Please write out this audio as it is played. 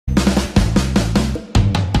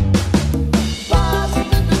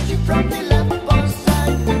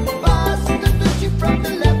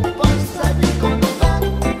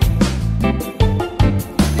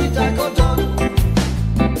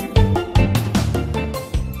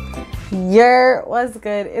Yerrr, what's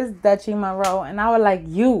good? It's Dutchie Monroe, and I would like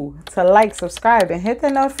you to like, subscribe, and hit the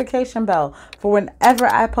notification bell for whenever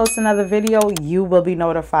I post another video, you will be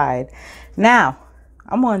notified. Now,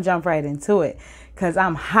 I'm gonna jump right into it because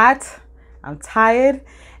I'm hot, I'm tired,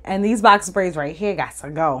 and these box braids right here got to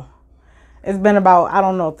go. It's been about, I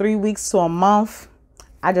don't know, 3 weeks to a month.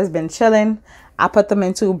 I just been chilling. I put them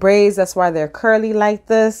in 2 braids. That's why they're curly like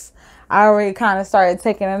this. I already kind of started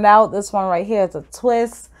taking it out. This one right here is a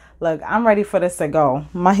twist. Look, I'm ready for this to go.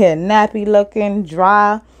 My hair nappy looking,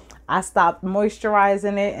 dry. I stopped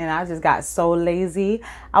moisturizing it and I just got so lazy.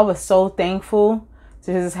 I was so thankful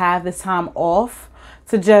to just have this time off,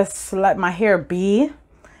 to just let my hair be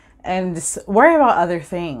and just worry about other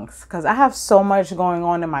things, because I have so much going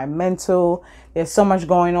on in my mental. There's so much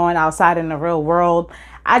going on outside in the real world.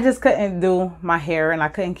 I just couldn't do my hair and I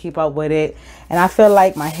couldn't keep up with it. And I feel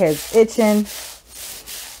like my hair's itching.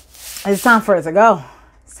 It's time for it to go.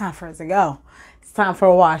 It's time for it to go. It's time for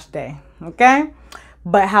a wash day. Okay.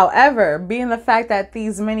 But however, being the fact that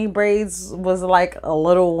these mini braids was like a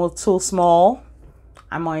little too small,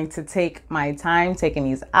 I'm going to take my time taking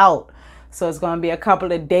these out. So it's going to be a couple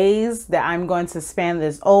of days that I'm going to span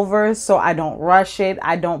this over so I don't rush it,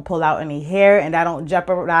 I don't pull out any hair, and I don't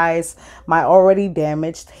jeopardize my already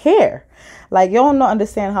damaged hair. Like, y'all don't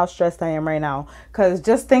understand how stressed I am right now, because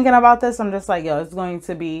just thinking about this, I'm just like, yo, it's going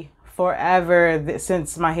to be forever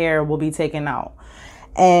since my hair will be taken out.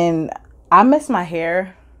 And I miss my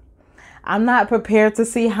hair. I'm not prepared to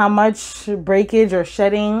see how much breakage or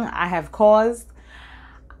shedding I have caused.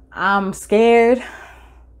 I'm scared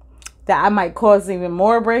that I might cause even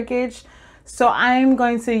more breakage. So I'm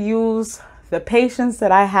going to use the patience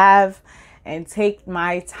that I have and take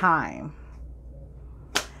my time.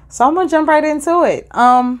 So I'm gonna jump right into it.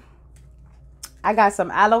 I got some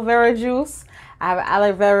aloe vera juice. I have an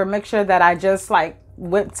aloe vera mixture that I just like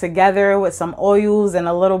whipped together with some oils and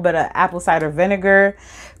a little bit of apple cider vinegar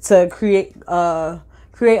to create a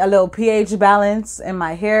little pH balance in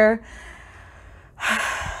my hair.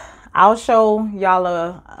 I'll show y'all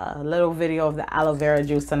a little video of the aloe vera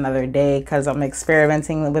juice another day because I'm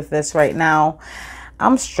experimenting with this right now.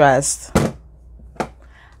 I'm stressed.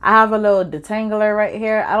 I have a little detangler right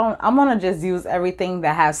here. I'm gonna just use everything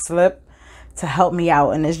that has slip to help me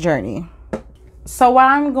out in this journey. So what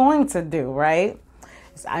I'm going to do, right,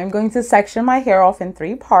 is I'm going to section my hair off in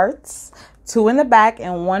 3 parts, 2 in the back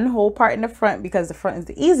and 1 whole part in the front, because the front is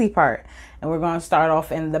the easy part. And we're going to start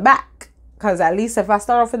off in the back, because at least if I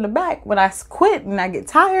start off in the back, when I quit and I get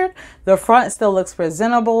tired, the front still looks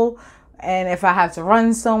presentable. And if I have to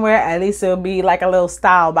run somewhere, at least it'll be like a little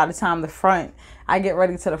style by the time I get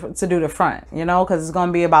ready to do the front, you know, because it's going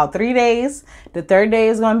to be about 3 days. The 3rd day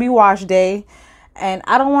is going to be wash day. And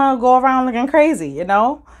I don't want to go around looking crazy, you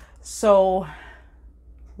know? So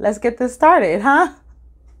let's get this started, huh?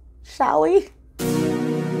 Shall we?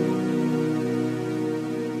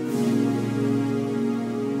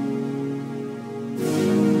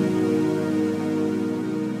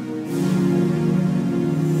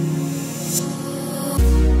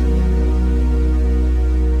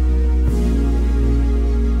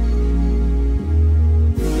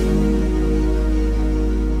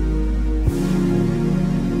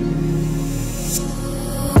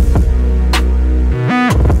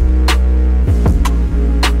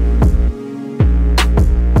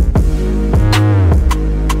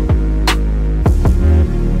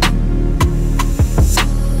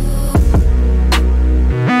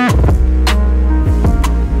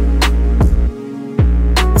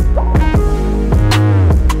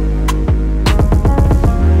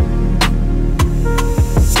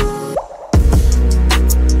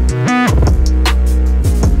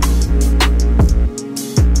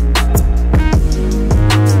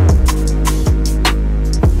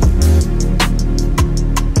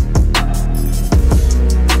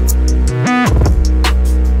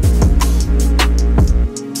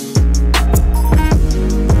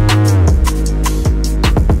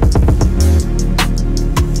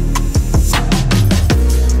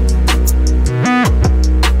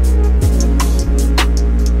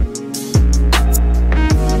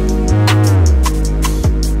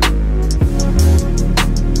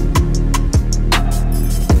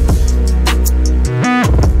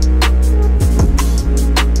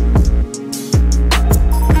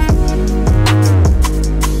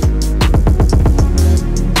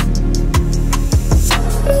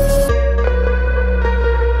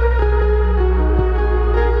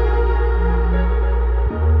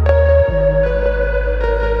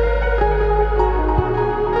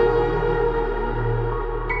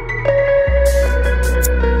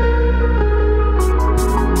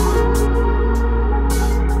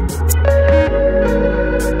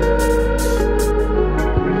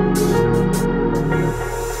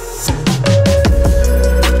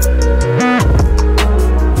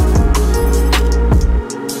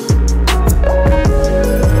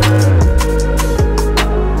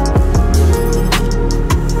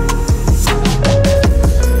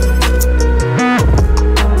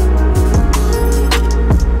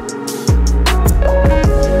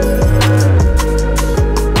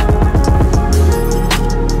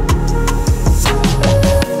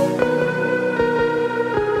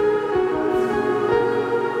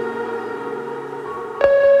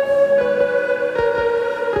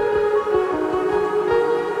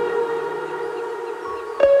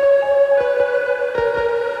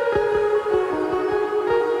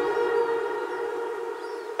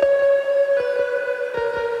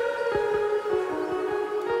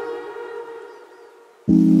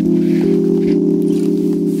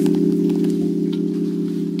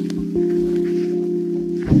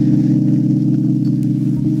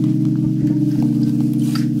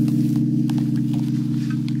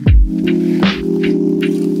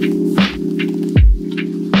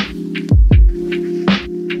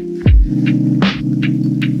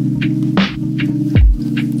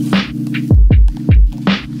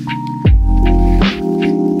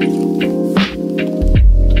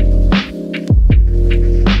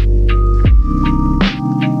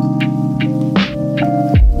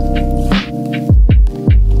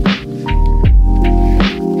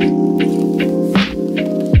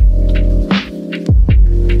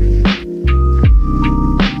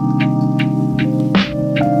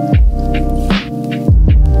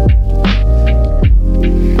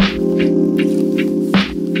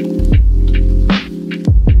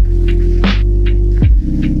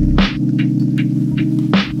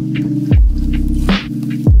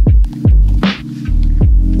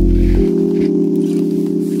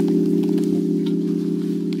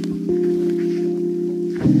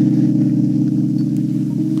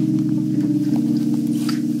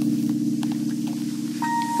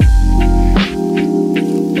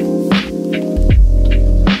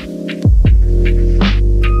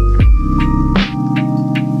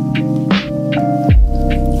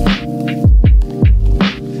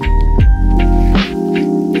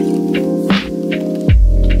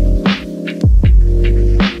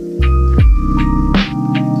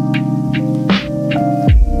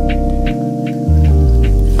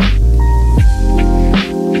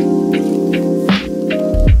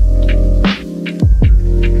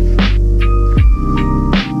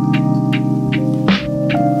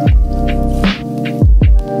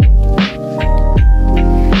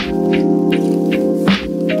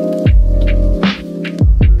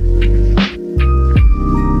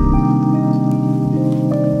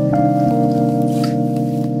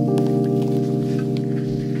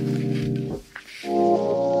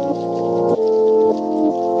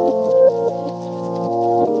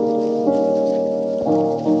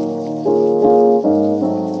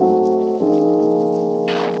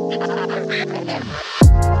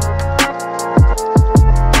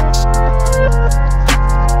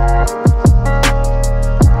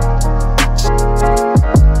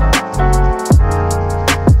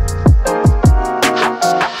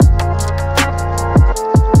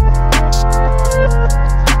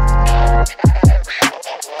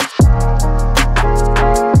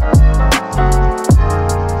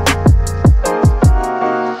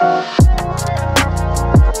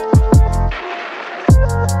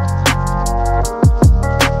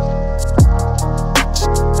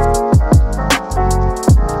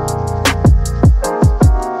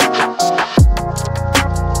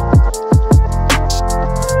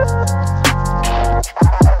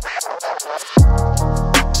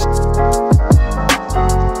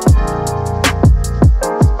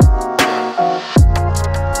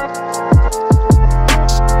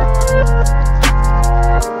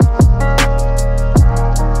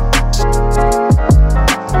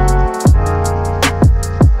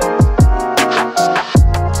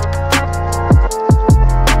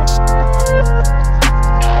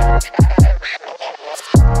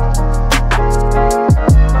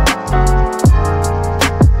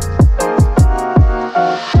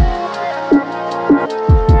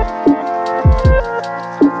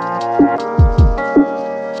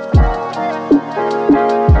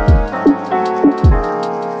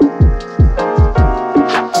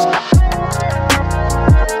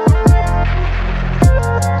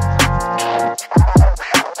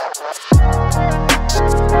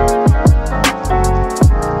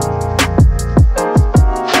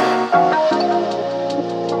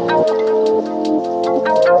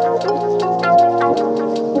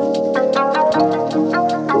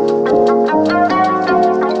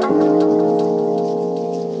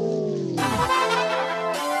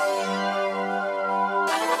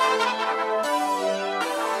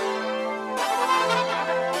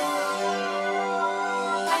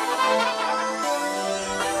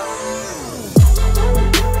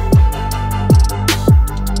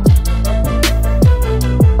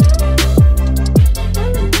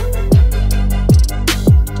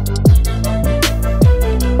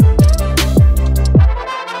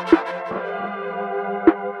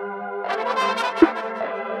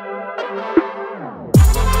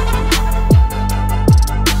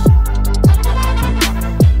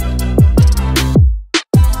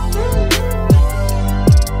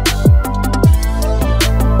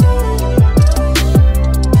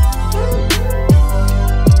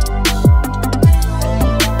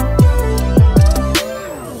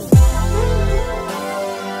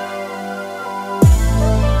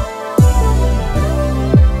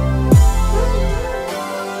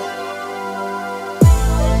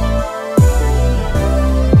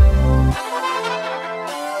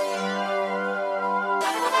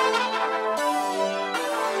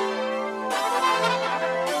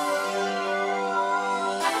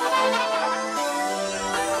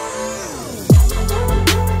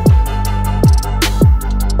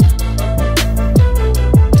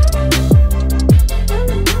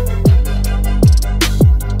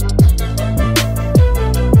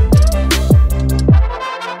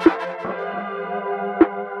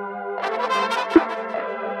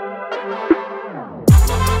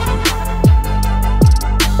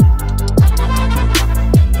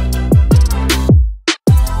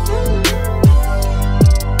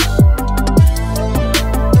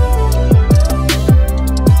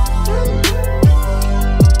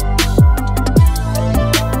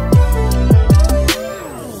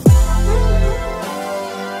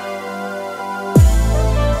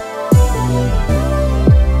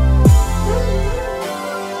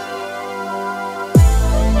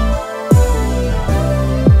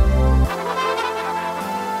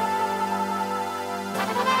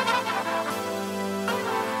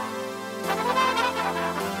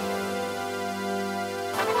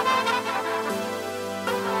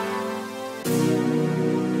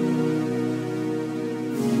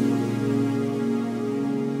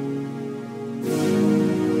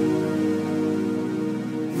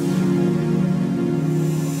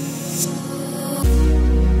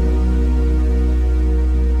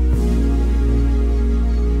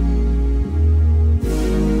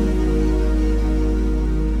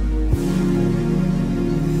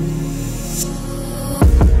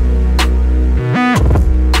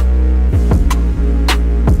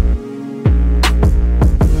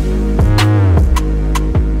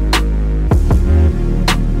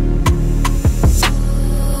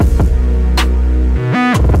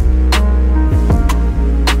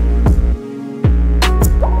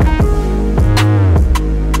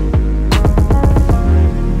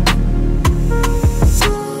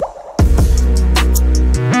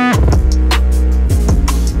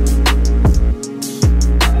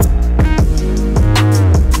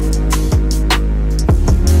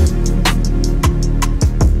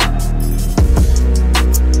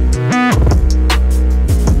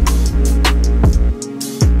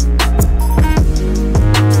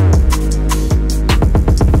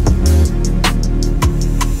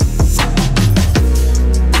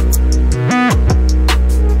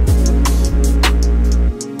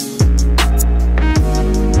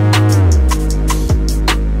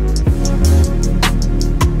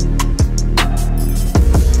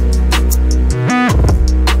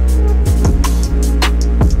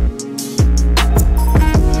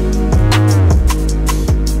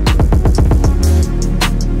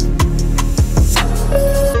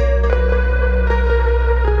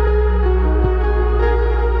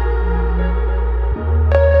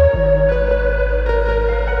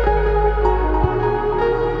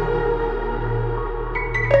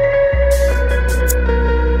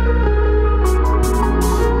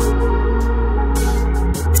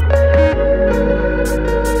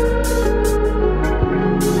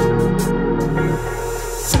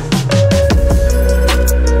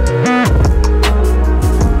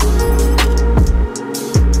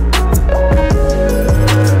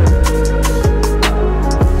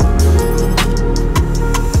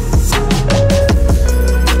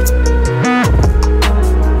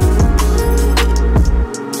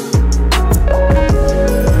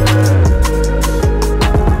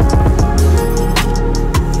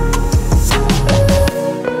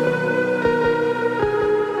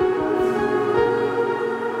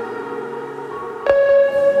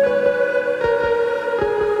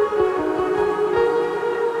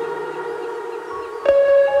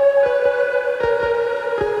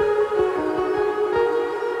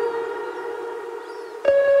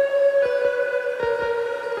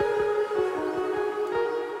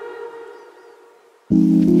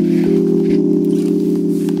 you.